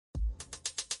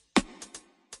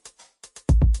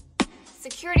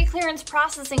Security clearance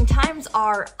processing times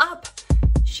are up.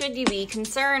 Should you be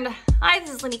concerned? Hi,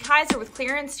 this is Lindy with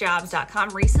clearancejobs.com.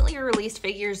 Recently released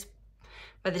figures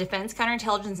by the Defense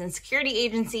Counterintelligence and Security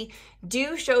Agency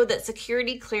do show that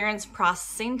security clearance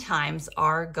processing times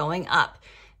are going up.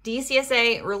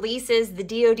 DCSA releases the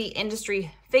DoD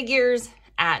industry figures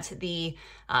at the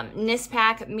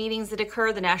NISPAC meetings that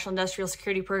occur, the National Industrial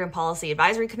Security Program Policy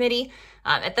Advisory Committee.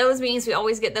 At those meetings, we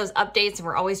always get those updates, and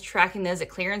we're always tracking those at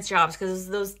Clearance Jobs because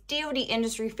those DoD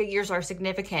industry figures are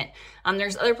significant.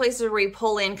 There's other places where we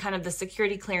pull in kind of the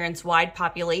security clearance wide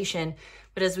population,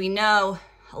 but as we know,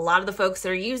 a lot of the folks that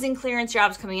are using Clearance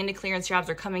Jobs, coming into Clearance Jobs,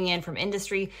 are coming in from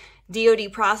industry.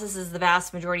 DoD processes the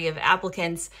vast majority of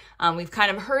applicants. We've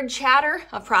kind of heard chatter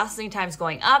of processing times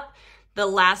going up. The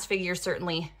last figures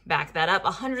certainly back that up.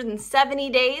 170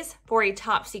 days for a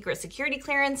top secret security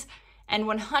clearance and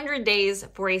 100 days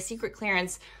for a secret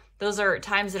clearance. Those are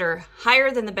times that are higher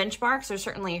than the benchmarks. They're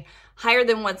certainly higher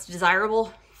than what's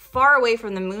desirable, far away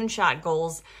from the moonshot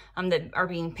goals that are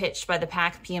being pitched by the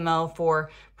PAC PMO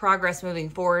for progress moving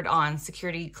forward on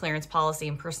security clearance policy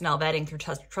and personnel vetting through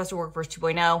Trusted Workforce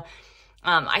 2.0.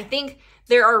 I think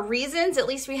there are reasons, at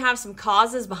least we have some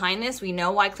causes behind this. We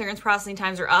know why clearance processing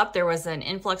times are up. There was an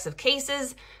influx of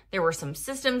cases. There were some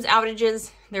systems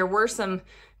outages. There were some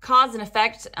cause and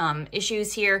effect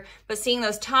issues here, but seeing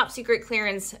those top secret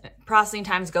clearance processing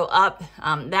times go up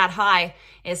that high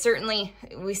is certainly,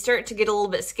 we start to get a little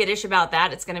bit skittish about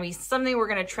that. It's going to be something we're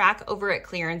going to track over at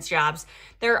Clearance Jobs.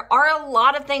 There are a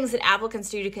lot of things that applicants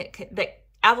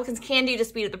can do to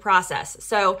speed up the process.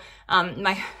 So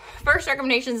my first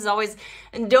recommendation is always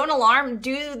don't alarm,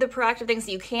 do the proactive things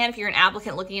that you can if you're an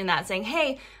applicant looking in that saying,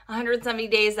 hey, 170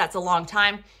 days, that's a long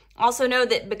time. Also know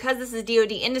that because this is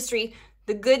DoD industry,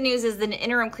 the good news is that an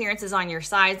interim clearance is on your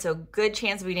side, so good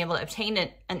chance of being able to obtain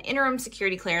an interim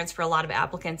security clearance for a lot of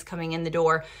applicants coming in the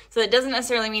door. So that doesn't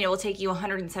necessarily mean it will take you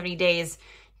 170 days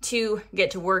to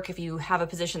get to work if you have a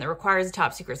position that requires a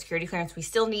top secret security clearance. We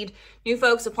still need new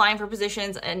folks applying for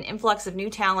positions, an influx of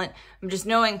new talent. I'm just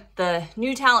knowing the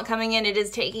new talent coming in, it is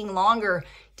taking longer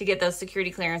to get those security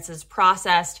clearances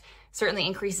processed. Certainly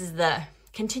increases the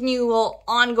continual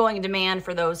ongoing demand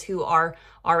for those who are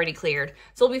already cleared.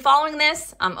 So we'll be following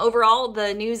this. Overall,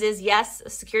 the news is yes,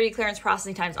 security clearance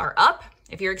processing times are up.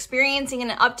 If you're experiencing an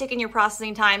uptick in your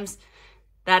processing times,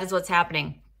 that is what's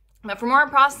happening. But for more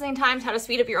processing times, how to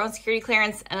speed up your own security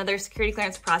clearance and other security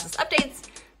clearance process updates,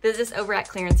 visit us over at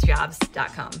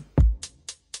clearancejobs.com.